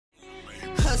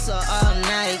hustle all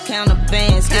night, count the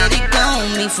bands, get it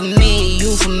gone. Me for me,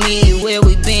 you for me, where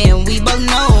we been, we both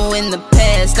know. In the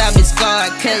past, I've been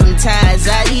scarred, cutting ties,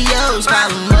 adios. Pile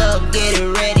them up, get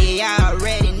it ready, I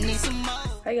already need some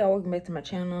more. Hey y'all, welcome back to my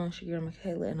channel. It's your girl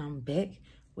Michayla, and I'm back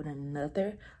with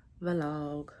another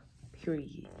vlog,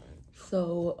 period.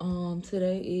 So,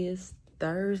 today is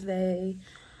Thursday.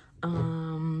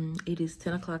 It is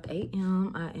 10 o'clock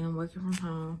a.m. I am working from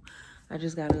home. I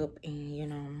just got up and, you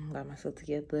know, got myself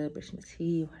together, brush my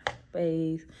teeth, wash my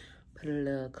face, put a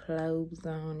little clothes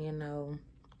on, you know.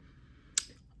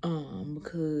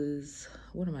 Because,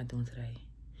 what am I doing today?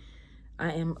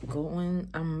 I'm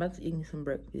about to eat me some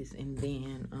breakfast and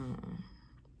then,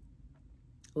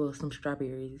 well, some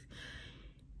strawberries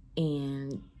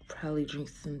and probably drink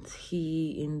some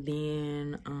tea, and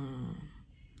then,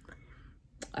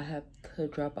 I have to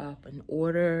drop off an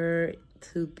order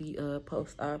to the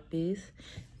post office.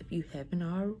 If you haven't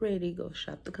already, go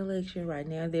shop the collection. Right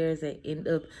now there's an end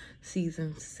of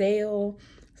season sale,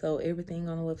 so everything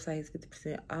on the website is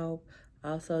 50% off.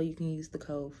 Also, you can use the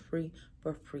code FREE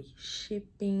for free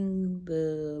shipping.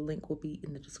 The link will be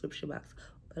in the description box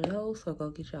below, so go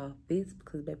get y'all this,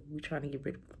 because baby, we're trying to get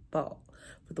ready for the fall,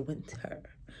 for the winter.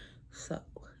 So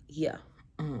yeah,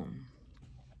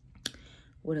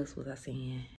 what else was I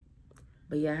saying?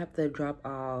 But yeah, I have to drop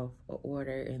off an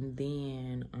order, and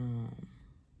then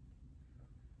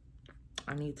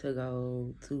I need to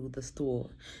go to the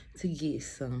store to get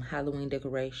some Halloween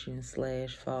decorations /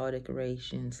 fall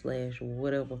decorations /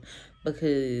 whatever,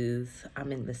 because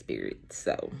I'm in the spirit.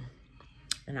 So,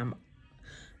 and I'm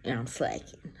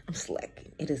slacking. I'm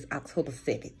slacking. It is October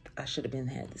 7th. I should have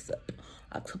had this up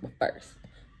October 1st.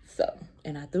 So,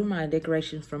 and I threw my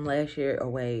decorations from last year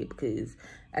away because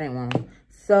I didn't want them.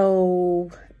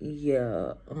 So,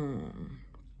 yeah,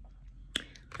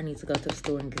 I need to go to the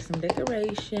store and get some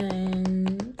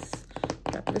decorations,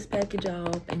 drop this package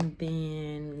off, and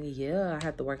then, yeah, I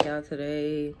have to work out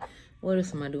today. What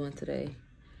else am I doing today?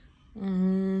 I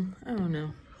don't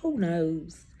know. Who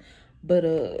knows? But,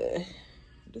 this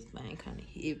thing kind of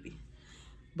heavy.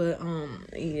 But,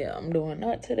 yeah, I'm doing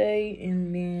that today,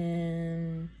 and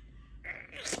then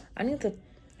I need to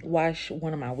wash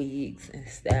one of my wigs and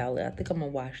style it. I think I'm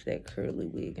gonna wash that curly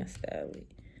wig and style it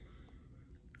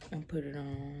and put it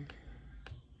on.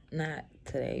 Not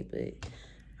today, but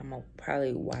I'm gonna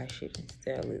probably wash it and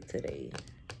style it today,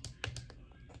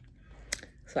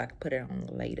 so I can put it on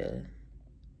later,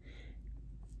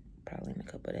 probably in a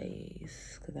couple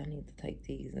days, because I need to take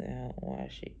these out,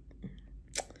 wash it.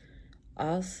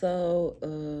 Also,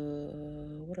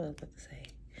 what else I was about to say?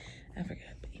 I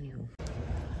forgot, but anyway.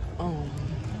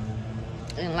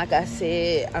 And like I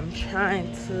said, I'm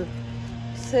trying to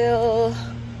sell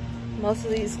most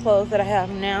of these clothes that I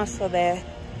have now so that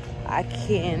I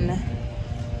can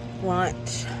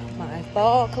launch my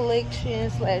fall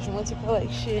collection / winter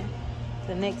collection,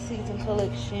 the next season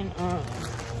collection.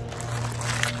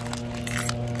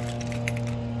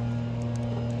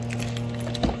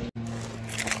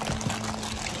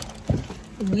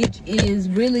 Which is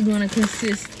really going to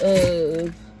consist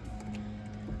of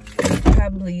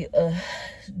probably a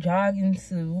jogging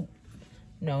suit.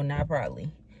 No, not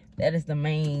probably. That is the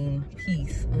main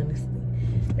piece, honestly.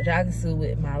 A jogging suit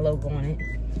with my logo on it.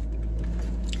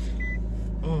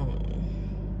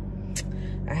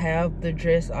 I have the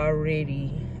dress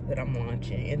already that I'm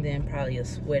launching, and then probably a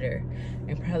sweater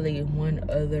and probably one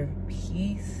other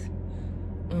piece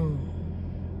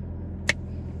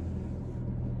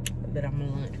that I'm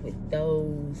gonna launch with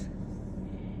those.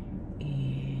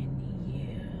 And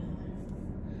yeah,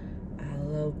 I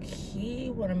low-key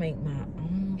want to make my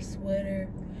own sweater,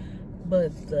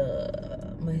 but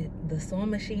the sewing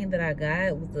machine that I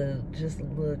got was just a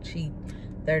little cheap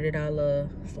 $30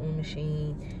 sewing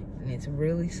machine, and it's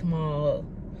really small,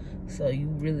 so you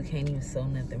really can't even sew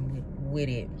nothing with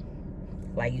it.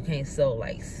 Like, you can't sew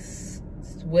like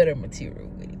sweater material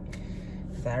with it.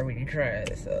 I already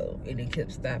tried, so it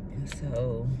kept stopping.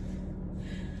 So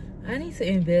I need to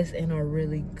invest in a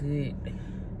really good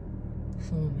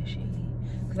sewing machine,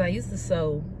 because I used to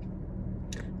sew.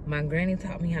 My granny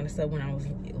taught me how to sew when I was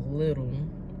little,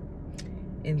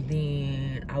 and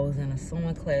then I was in a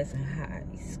sewing class in high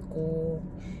school,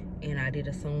 and I did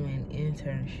a sewing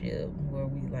internship where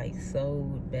we like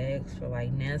sewed bags for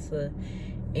like NASA,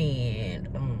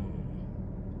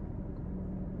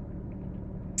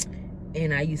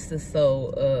 and I used to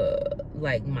sew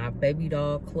like my baby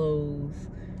doll clothes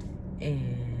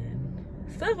and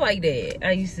stuff like that.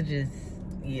 I used to just,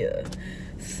 yeah.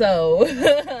 So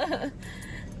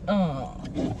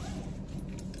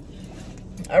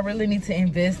I really need to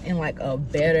invest in like a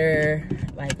better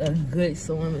like a good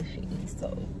sewing machine.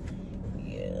 So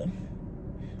yeah,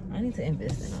 I need to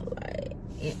invest in a lot.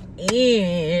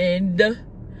 And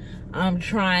I'm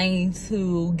trying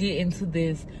to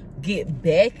get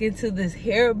back into this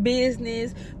hair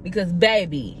business because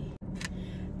baby,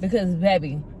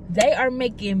 they are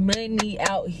making money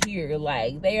out here.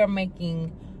 Like, they are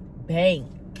making bank.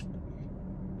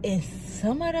 And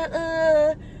some of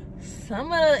the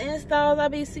installs I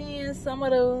be seeing, some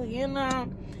of the, you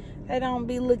know, they don't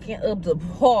be looking up to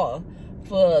par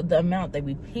for the amount they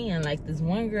be paying. Like, this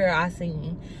one girl I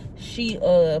seen, she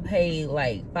paid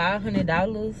like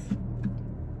 $500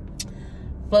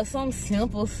 for some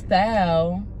simple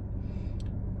style,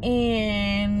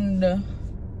 and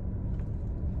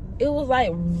it was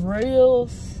like real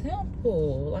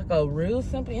simple, like a real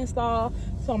simple install.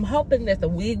 So I'm hoping that the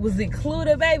wig was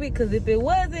included, baby, because if it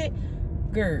wasn't,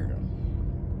 girl,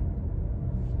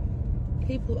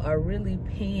 people are really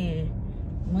paying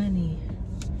money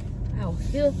out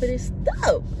here for this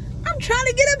stuff. I'm trying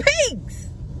to get a piece.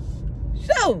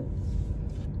 So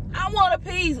I want a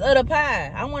piece of the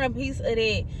pie. I want a piece of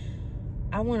that.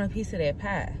 I want a piece of that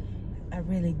pie. I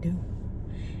really do.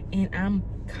 And I'm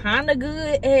kind of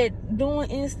good at doing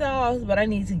installs, but I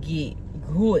need to get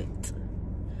good,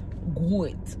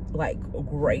 like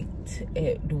great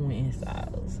at doing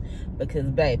installs. Because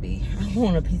baby, I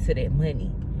want a piece of that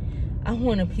money. I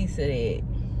want a piece of that.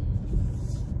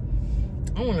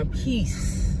 I want a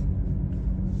piece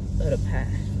of the pie.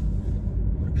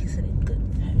 I want a piece of that good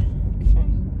pie. Okay?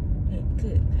 That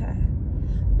good pie.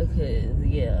 Because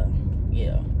yeah.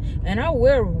 And I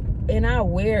wear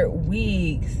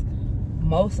wigs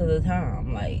most of the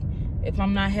time. Like, if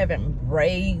I'm not having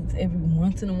braids every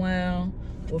once in a while,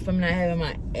 or if I'm not having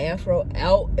my afro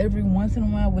out every once in a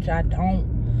while, which I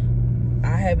don't.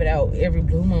 I have it out every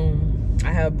blue moon.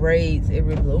 I have braids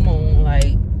every blue moon,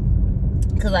 like,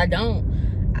 cause I don't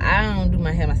do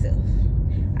my hair myself.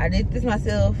 I did this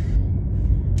myself,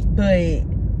 but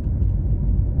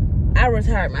I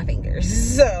retired my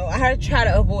fingers, so I try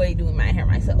to avoid doing my hair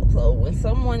myself. So when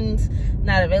someone's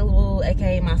not available,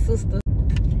 aka my sister,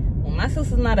 when my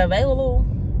sister's not available,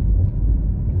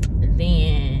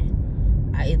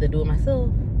 then I either do it myself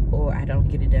or I don't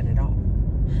get it done at all.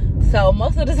 So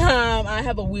most of the time I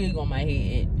have a wig on my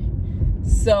head.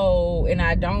 So, and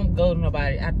I don't go to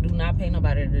nobody. I do not pay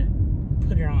nobody to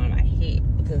put it on my head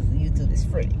because YouTube is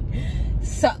free.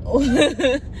 So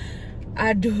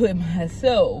I do it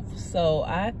myself. So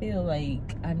I feel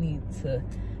like I need to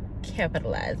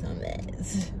capitalize on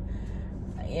that.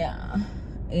 Yeah.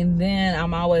 And then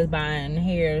I'm always buying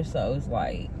hair, so it's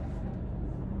like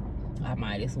I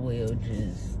might as well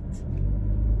just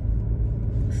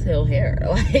sell hair.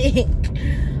 Like,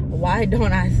 why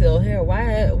don't I sell hair?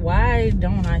 Why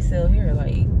don't I sell hair?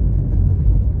 Like,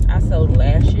 I sell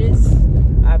lashes,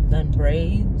 I've done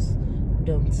braids, I've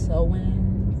done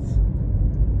sewings,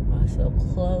 I sell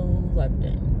clothes, I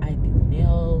do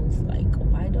nails. Like,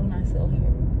 why don't I sell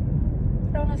hair?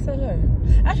 Why don't I sell hair?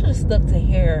 I should have stuck to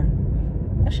hair.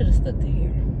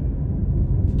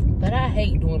 But I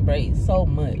hate doing braids so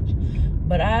much.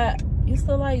 But I used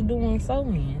to like doing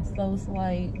sewing. So it's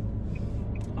like,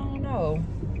 I don't know.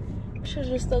 I should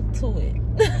have just stuck to it.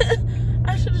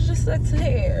 I should have just stuck to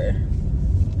hair.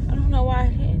 I don't know why I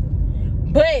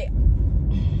didn't. But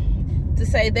to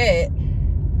say that,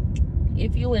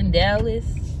 if you in Dallas,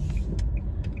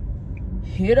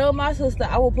 hit up my sister.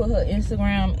 I will put her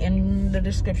Instagram in the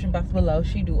description box below.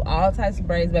 She do all types of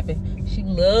braids, baby. She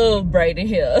loves braiding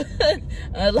hair.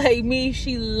 Like me,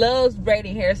 she loves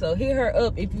braiding hair. So hit her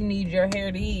up if you need your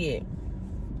hair did.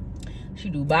 She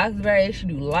do box braids, she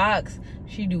do locks,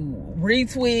 she do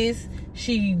retwists,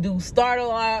 she do starter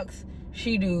locks,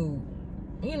 she do,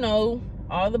 you know,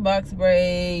 all the box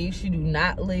braids, she do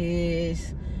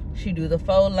knotless, she do the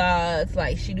faux locks,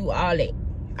 like, she do all that.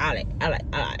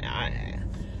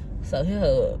 So hit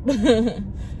her up.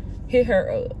 Hit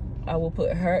her up. I will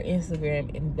put her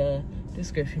Instagram in the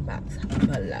description box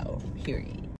below,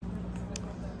 period.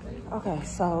 Okay,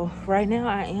 so right now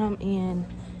I am in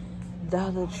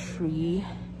Dollar Tree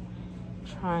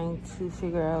trying to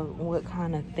figure out what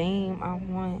kind of theme I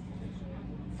want.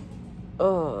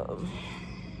 Oh,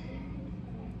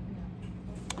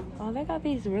 they got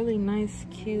these really nice,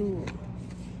 cute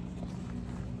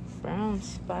brown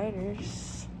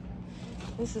spiders.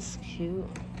 This is cute.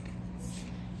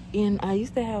 And I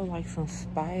used to have like some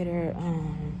spider,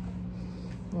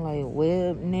 like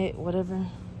web net, whatever.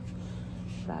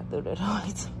 But I threw that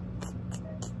away too.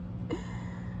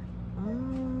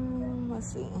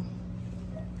 Let's see.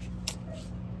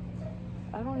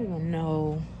 I don't even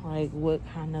know like what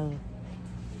kind of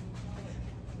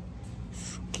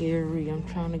scary. I'm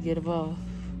trying to get it off.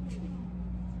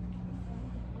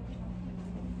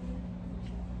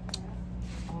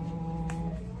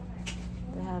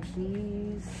 They have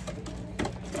these.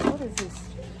 What is this?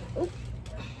 Oop.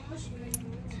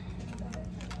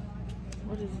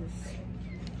 What is this?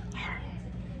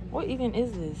 What even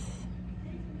is this?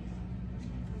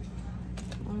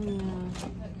 Oh yeah.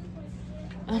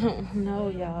 I don't know,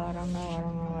 y'all. I don't know.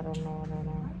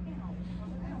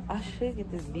 I should get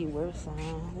this beware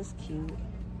sign. It's cute. Let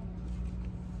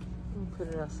me put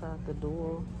it outside the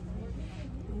door.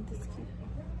 Ain't this cute?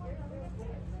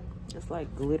 It's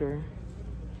like glitter.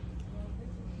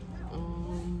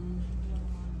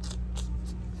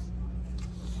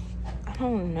 I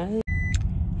don't know.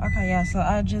 Okay, yeah, so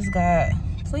I just got,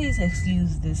 please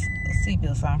excuse this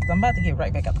seatbelt sign because I'm about to get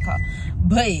right back out the car.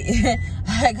 But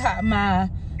I got my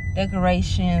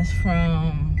decorations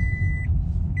from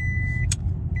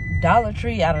Dollar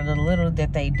Tree out of the little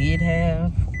that they did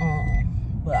have.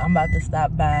 But I'm about to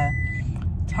stop by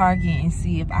Target and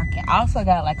see if I can. I also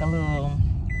got like a little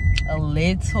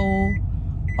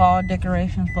fall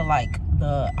decoration for like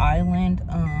the island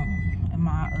in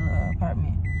my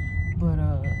apartment. But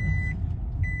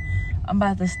I'm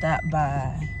about to stop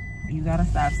by. You got a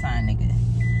stop sign, nigga.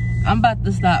 I'm about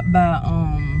to stop by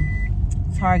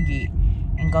Target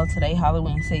and go to their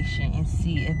Halloween section and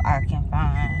see if I can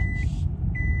find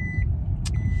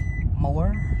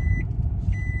more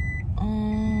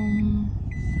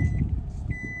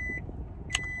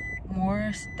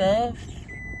stuff.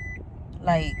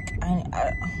 Like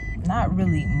I not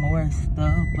really more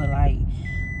stuff, but like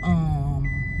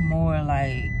more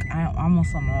like I want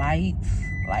some lights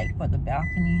like for the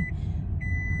balcony.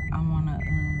 I wanna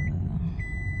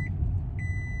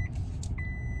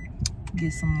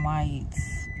get some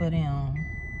lights for them.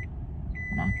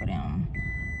 Not for them.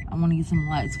 I wanna get some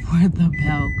lights for the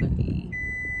balcony.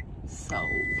 So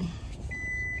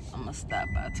I'm gonna stop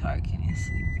by Target and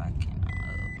see if I can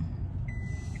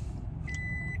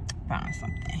find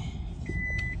something.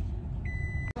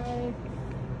 5,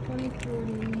 20,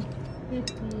 40,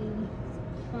 50,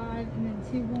 5, and then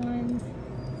 2 ones,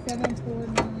 7, 4,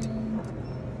 9.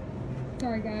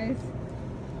 Sorry, guys.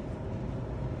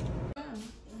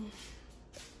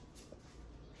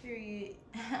 Period.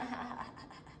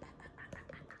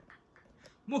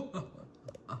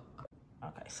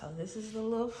 Okay, so this is the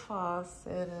little fall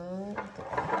setup.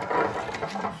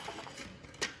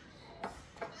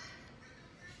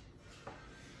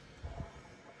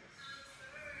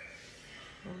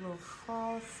 The little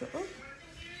fall setup.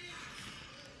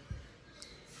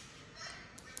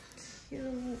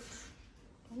 Cute.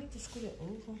 I need to scoot it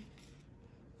over.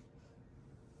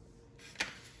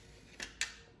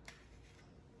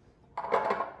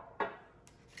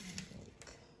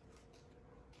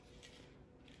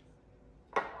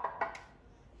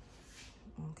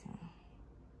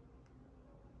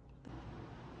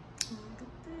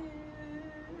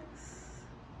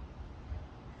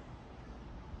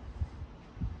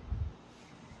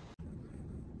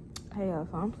 Hey y'all,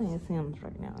 so I'm playing Sims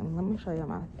right now, and let me show you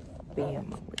my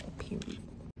family, period.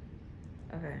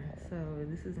 Okay, so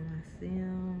this is my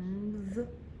Sims,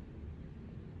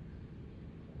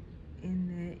 and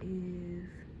that is,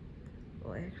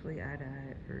 well actually I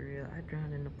died for real. I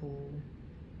drowned in the pool.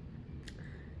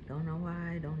 Don't know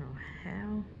why, don't know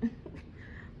how,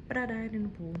 but I died in the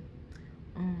pool.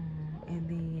 And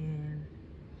then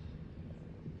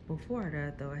before I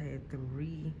died though, I had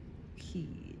 3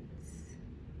 kids.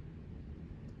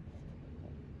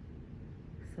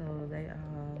 So they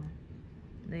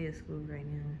at school right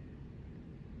now.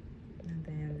 And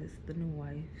then this is the new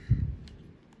wife,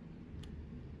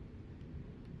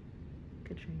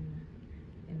 Katrina.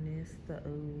 And this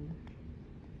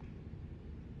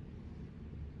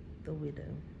the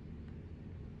widow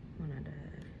when I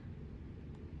died.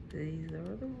 These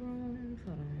are the rooms.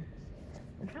 Hold on.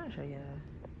 I'm trying to show y'all.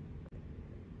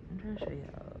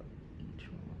 Each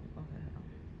room. Okay, hold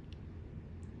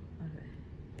on. Okay.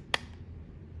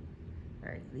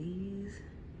 Alright, these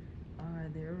are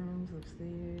their rooms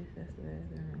upstairs. That's the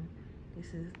bathroom.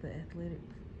 This is the athletic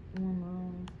one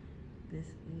room. This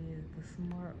is the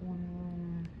smart one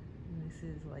room. And this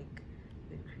is like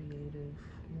the creative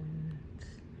one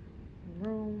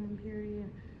room,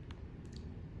 period.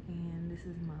 And this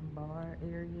is my bar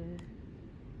area.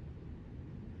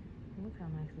 Look how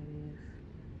nice it is.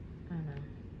 I don't know.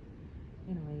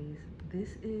 Anyways, this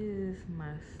is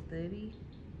my study.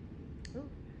 Ooh.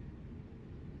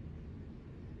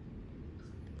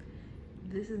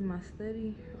 This is my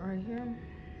study right here.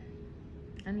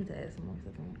 I need to add some more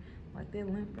stuff in. Like that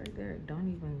lamp right there, don't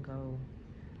even go.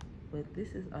 But this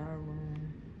is our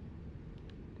room.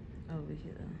 over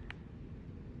here.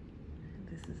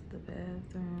 This is the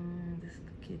bathroom. This is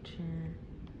the kitchen.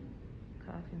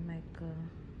 Coffee maker.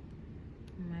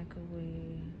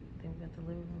 Microwave. Then we got the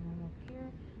living room up here.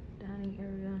 Dining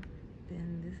area. Then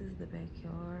this is the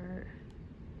backyard.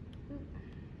 Ooh.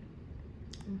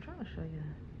 I'm trying to show you.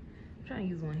 I'm trying to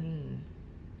use one hand.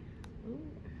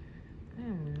 Ooh.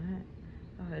 Damn that.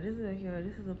 Okay, this is the backyard.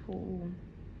 This is the pool.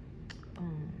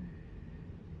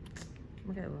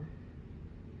 Michayla.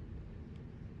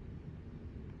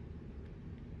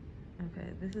 Okay,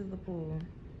 this is the pool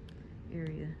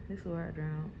area. This is where I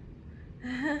drowned.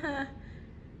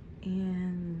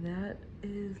 And that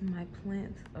is my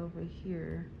plants over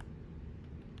here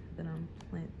that I'm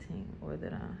planting, or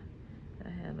that I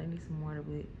have. I need some water,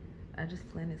 but I just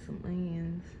planted some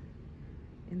onions.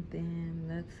 And then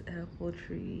that's apple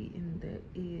tree, and that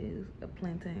is a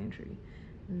plantain tree.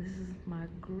 And this is my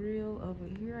grill over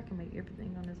here. I can make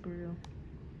everything on this grill.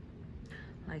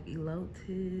 Like elote,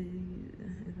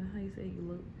 is that how you say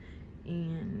elote?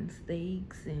 And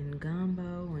steaks and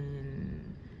gumbo,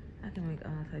 and I can make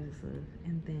all types of stuff.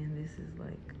 And then this is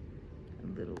like a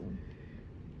little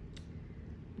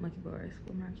monkey bars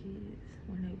for my kids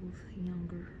when they was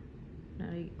younger. Now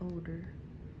they older.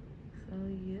 So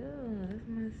yeah, that's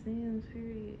my Sims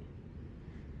period.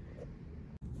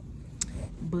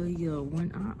 But yeah, when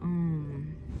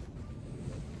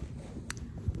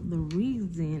the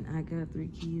reason I got 3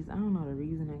 kids, I don't know the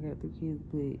reason I got 3 kids,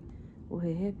 but what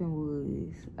had happened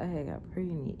was I had got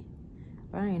pregnant.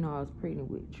 But I didn't know I was pregnant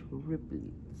with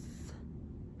triplets.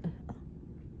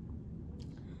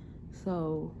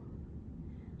 So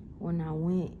when I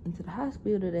went into the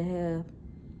hospital to have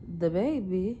the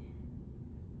baby,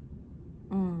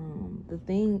 the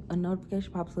thing, a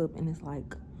notification pops up and it's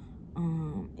like,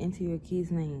 enter your kid's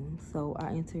name. So I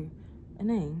enter a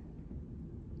name,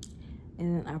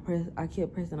 and then I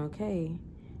kept pressing okay,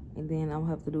 and then I'll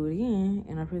have to do it again,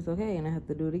 and I press okay, and I have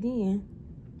to do it again.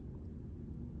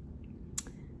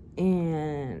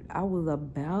 And I was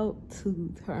about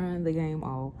to turn the game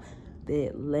off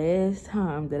that last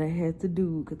time that I had to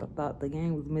do, because I thought the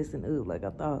game was messing up. Like, I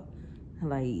thought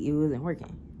like it wasn't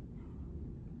working.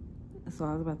 So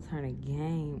I was about to turn the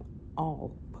game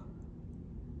off.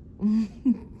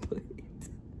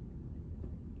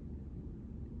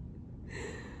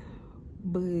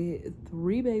 but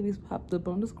 3 babies popped up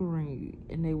on the screen,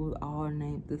 and they was all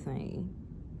named the same.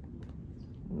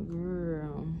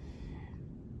 Girl,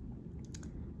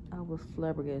 I was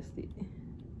flabbergasted.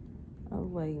 I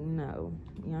was like, no,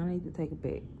 y'all need to take it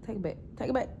back. Take it back. Take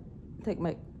it back. Take it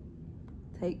back.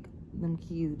 Take them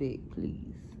kids back,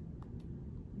 please.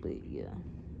 But yeah,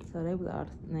 so they was all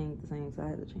named the same, so I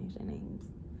had to change their names.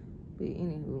 But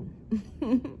anywho,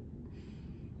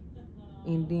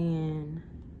 and then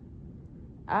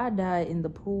I died in the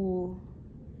pool.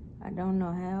 I don't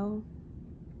know how.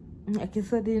 I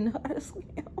guess I didn't know how to swim.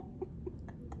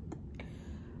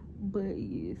 But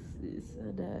yes,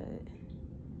 I died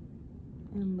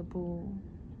in the pool,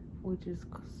 which is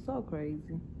so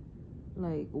crazy.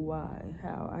 Like, why?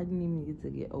 How? I didn't even get to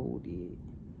get old yet.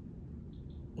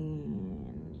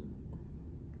 And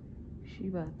she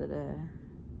about to die.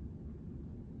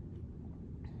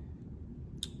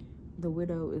 The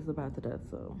widow is about to die,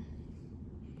 so.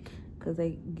 Because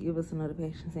they give us a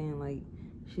notification saying, like,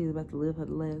 she's about to live her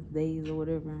last days or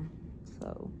whatever.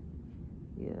 So,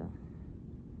 yeah.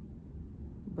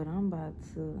 But I'm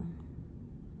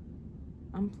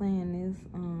playing this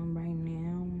right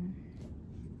now.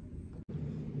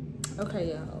 Okay,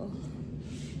 y'all.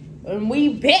 And we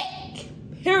back.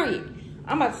 Period.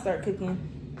 I'm about to start cooking.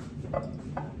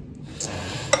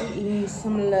 We eating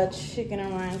some little chicken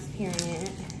and rice. Period.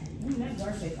 That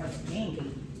dark tastes like a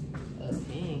pancake. A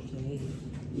pancake.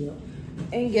 Yep.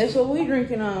 And guess what we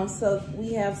drinking on? So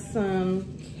we have some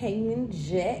Cayman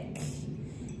Jack,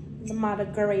 the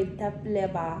margarita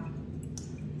flavor.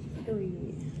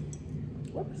 Period.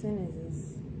 What percent is this?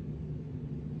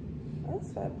 That's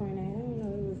 5.8. I didn't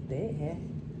know it was that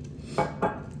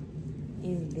high.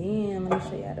 And then let me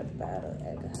show you how to bottle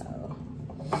alcohol.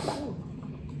 Ooh.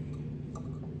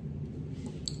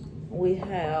 We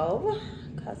have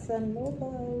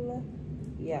Casanova.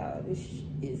 Yeah, this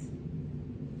is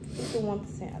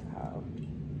 51% alcohol.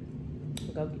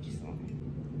 Go get you some.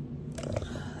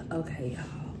 Okay,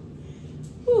 y'all.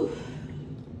 Whew.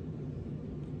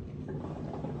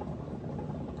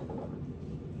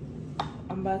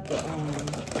 I'm about to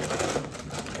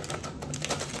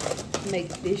make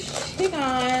this chicken.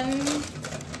 I'm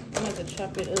about to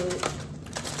chop it up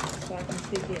so I can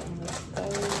stick it on the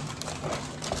stove.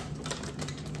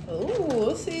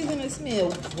 Oh, season and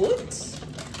smell good.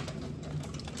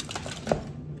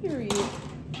 Period.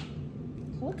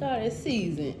 call that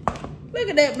season. Look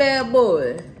at that bad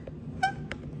boy.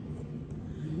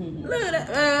 Look at that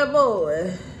bad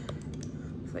boy.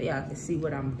 So y'all can see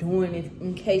what I'm doing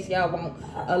in case y'all want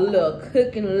a little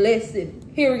cooking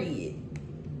lesson, period.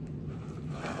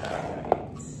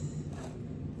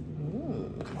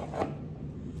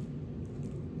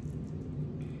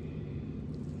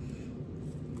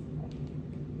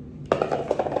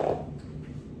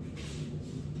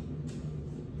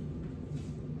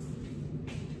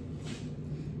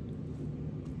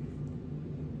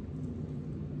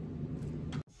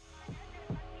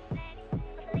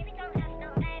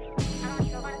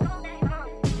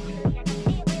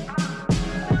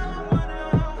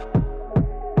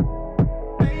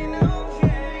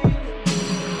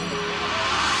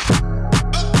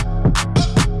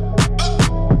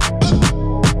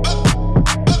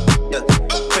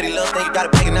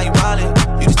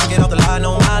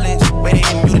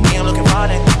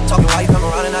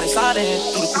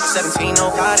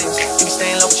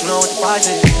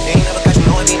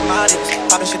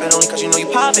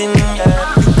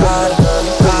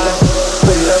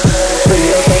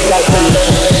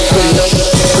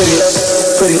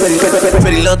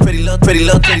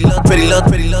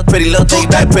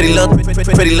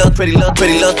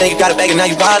 Pretty little thing, you got a bag and now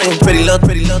you wildin'. Pretty little,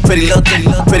 pretty little, pretty little, pretty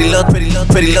little, pretty little, pretty little,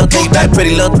 pretty little thing, you got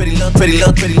pretty little, pretty little, pretty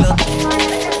little, pretty little.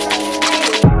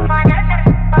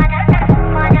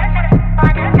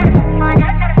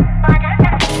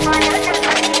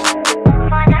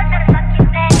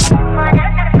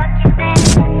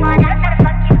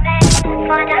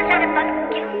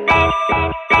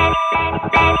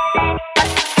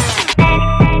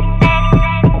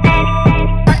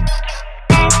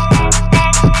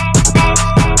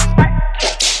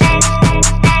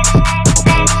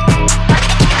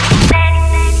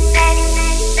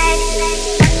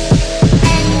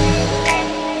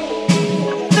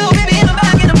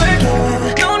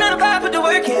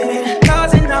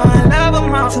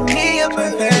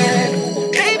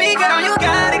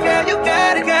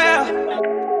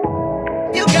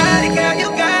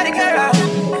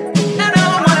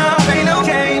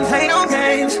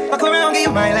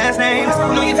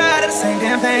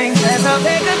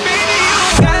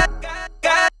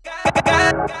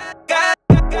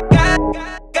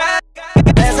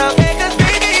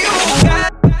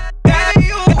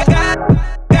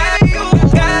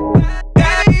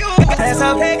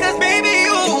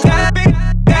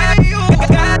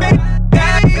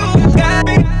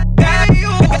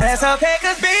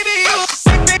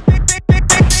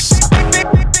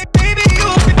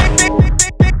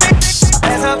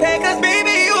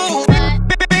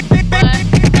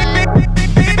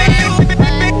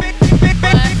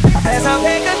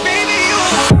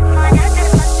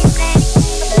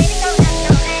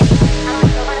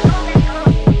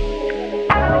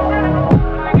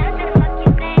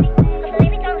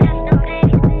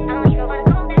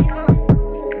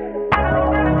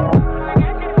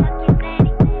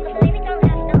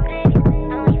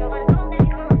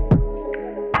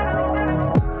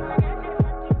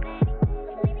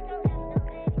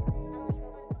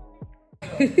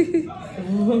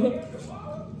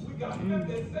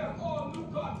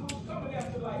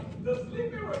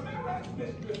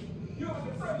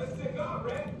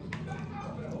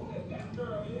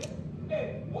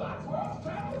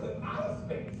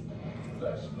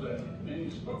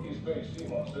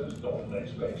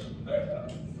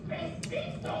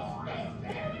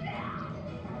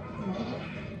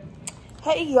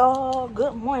 Hey y'all,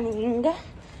 good morning.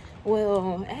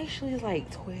 Well, actually it's like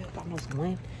 12, almost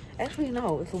 1. Actually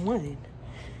no, it's 1.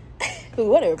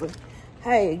 Whatever.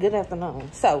 Hey, good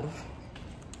afternoon. So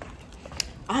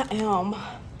I am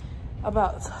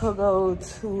about to go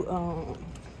to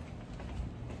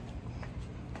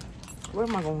where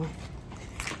am I going?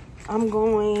 I'm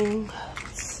going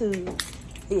to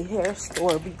the hair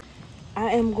store.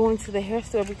 I am going to the hair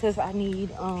store because I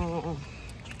need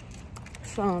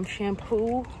some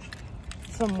shampoo,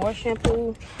 some more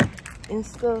shampoo and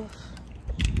stuff,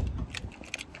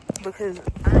 because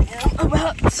I am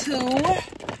about to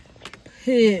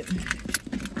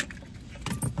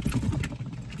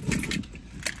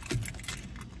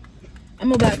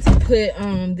put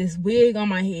this wig on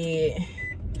my head,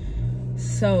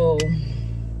 so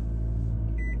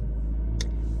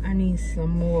I need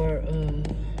some more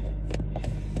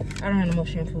I don't have no more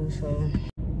shampoo, so.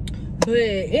 But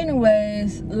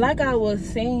anyways, like I was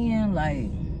saying, like,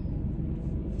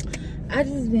 I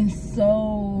just been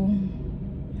so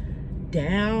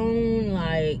down.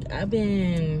 Like, I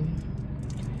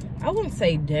wouldn't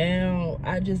say down,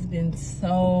 I just been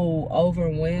so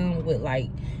overwhelmed with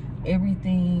like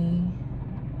everything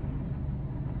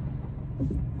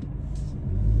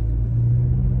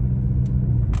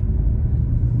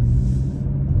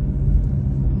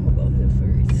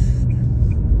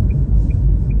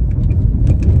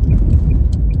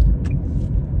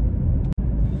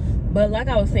But like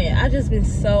I was saying, I just been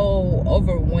so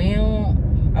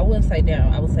overwhelmed. I wouldn't say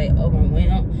down, I would say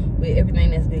overwhelmed with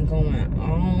everything that's been going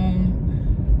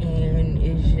on. And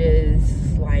it's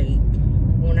just like,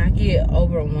 when I get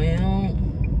overwhelmed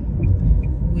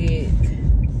with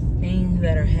things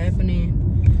that are happening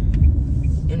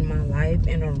in my life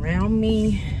and around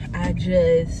me, I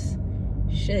just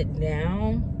shut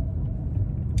down.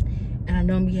 And I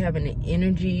don't be having the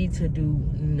energy to do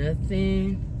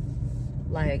nothing.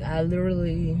 Like, I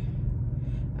literally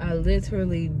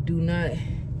do not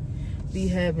be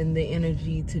having the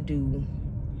energy to do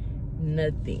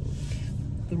nothing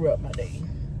throughout my day.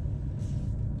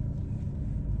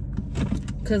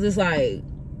 Cause it's like,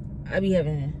 I be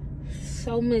having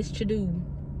so much to do,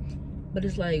 but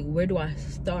it's like, where do I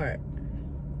start?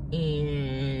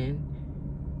 And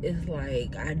it's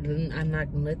like, I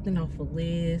knock nothing off a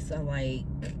list. I like,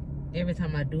 every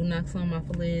time I do knock something off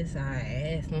a list, I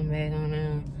add something back on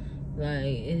there.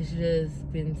 Like, it's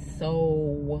just been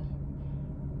so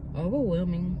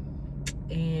overwhelming.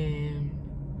 And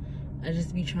I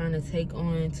just be trying to take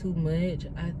on too much,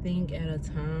 I think, at a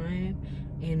time.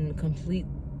 And complete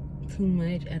too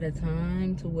much at a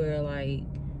time, to where, like,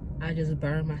 I just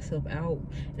burn myself out.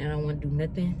 And I don't want to do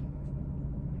nothing.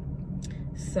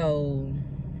 So,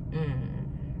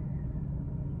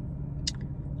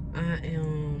 I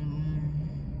am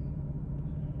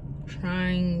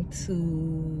trying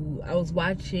to, I was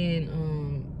watching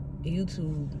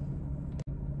YouTube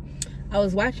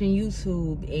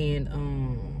and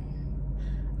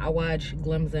I watched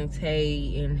Glims and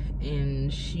Tay,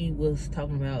 and she was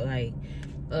talking about, like,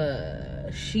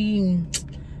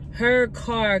 her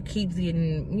car keeps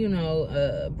getting, you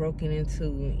know, broken into,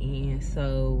 and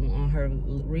so on her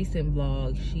recent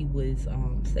vlog, she was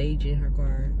saging her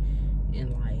car,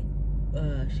 and like,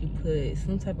 she put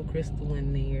some type of crystal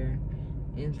in there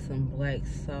and some black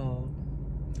salt.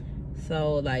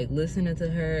 So, like, listening to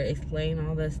her explain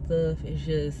all that stuff, it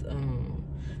just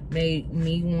made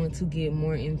me want to get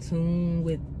more in tune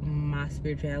with my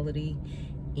spirituality,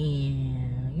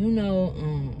 and, you know,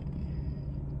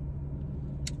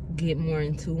 get more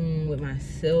in tune with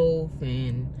myself,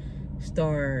 and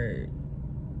start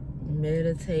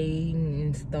meditating,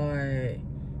 and start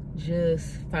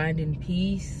just finding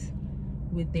peace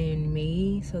within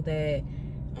me, so that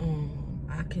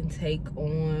I can take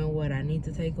on what I need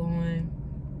to take on.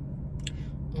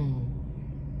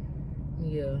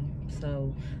 Yeah,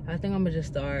 so I think I'm gonna just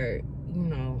start, you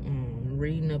know,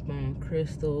 reading up on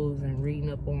crystals, and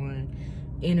reading up on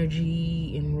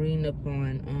energy, and reading up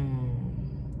on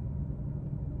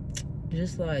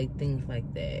just like things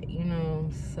like that, you know,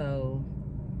 so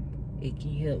it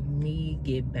can help me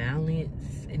get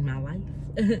balance in my life.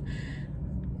 It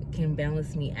can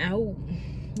balance me out,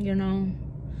 you know.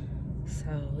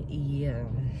 So yeah,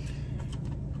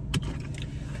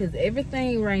 because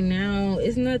everything right now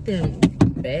is nothing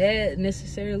bad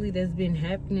necessarily that's been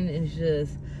happening. It's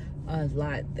just a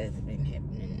lot that's been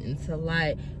happening. It's a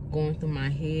lot going through my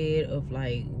head of,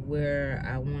 like, where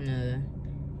I want to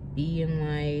be in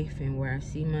life, and where I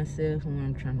see myself, and where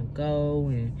I'm trying to go,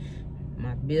 and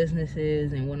my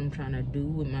businesses, and what I'm trying to do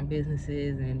with my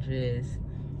businesses, and just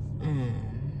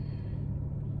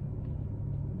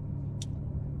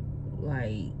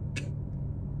like,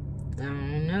 I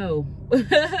don't know.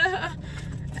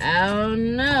 I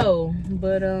don't know,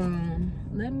 but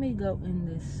let me go in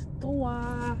this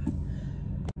store.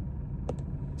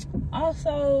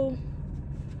 Also,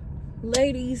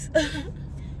 ladies,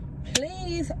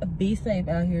 please be safe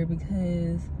out here,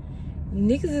 because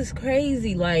niggas is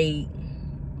crazy. Like,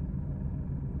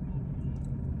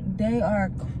 they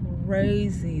are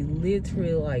crazy,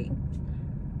 literally,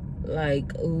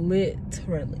 like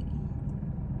literally.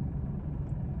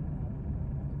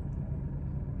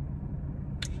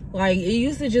 Like, it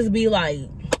used to just be like,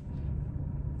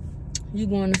 you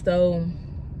go in the store,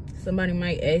 somebody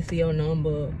might ask you your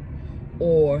number,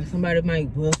 or somebody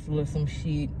might bustle or some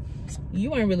shit.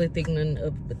 You ain't really thinking nothing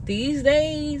of it. But these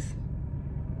days,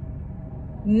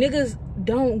 niggas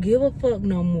don't give a fuck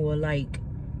no more. Like,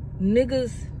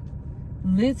 niggas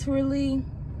literally,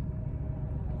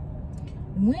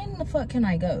 when the fuck can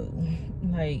I go?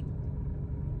 Like,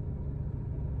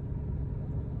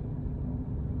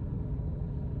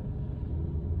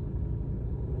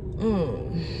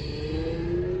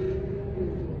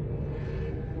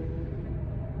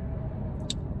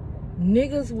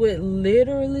 niggas would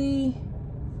literally,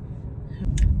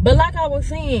 but like I was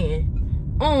saying,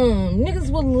 niggas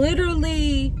will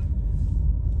literally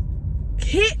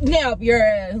kidnap your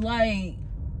ass. Like,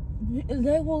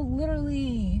 they will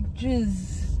literally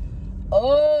just,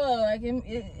 like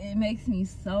it makes me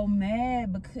so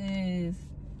mad because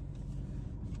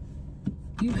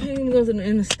you can't even go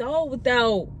in the store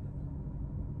without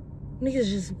niggas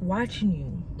just watching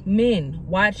you. Men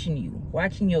watching you,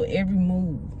 watching your every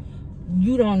move.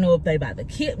 You don't know if they about to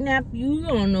kidnap you. You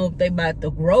don't know if they about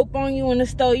to grope on you in the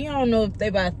store. You don't know if they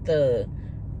about to,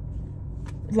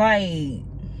 like,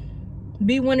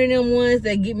 be one of them ones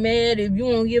that get mad if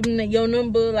you don't give them your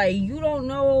number. Like, you don't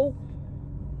know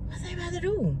what they about to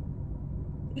do.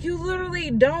 You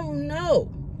literally don't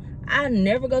know. I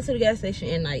never go to the gas station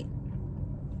at night.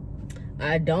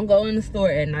 I don't go in the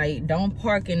store at night. Don't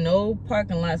park in no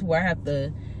parking lots where I have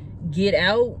to get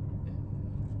out.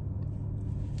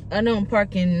 I don't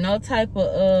park in no type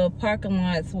of parking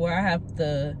lots where I have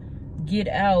to get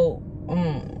out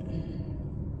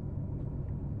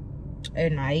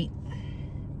at night.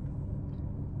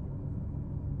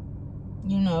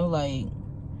 You know, like,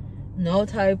 no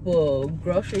type of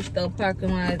grocery store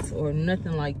parking lots or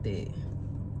nothing like that.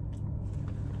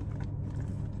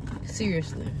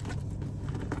 Seriously.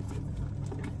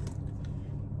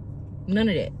 None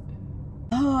of that.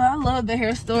 Oh, I love the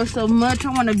hair store so much. I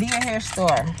want to be a hair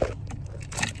store.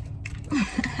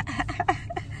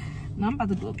 Now I'm about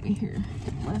to go up in here.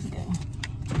 Let's go.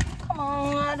 Come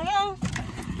on, Adrian.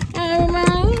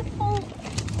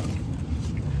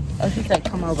 Oh, she said,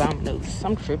 come over. I'm loose.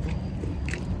 I'm tripping.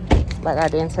 Like, I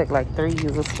didn't take like 3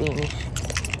 uses of Spanish.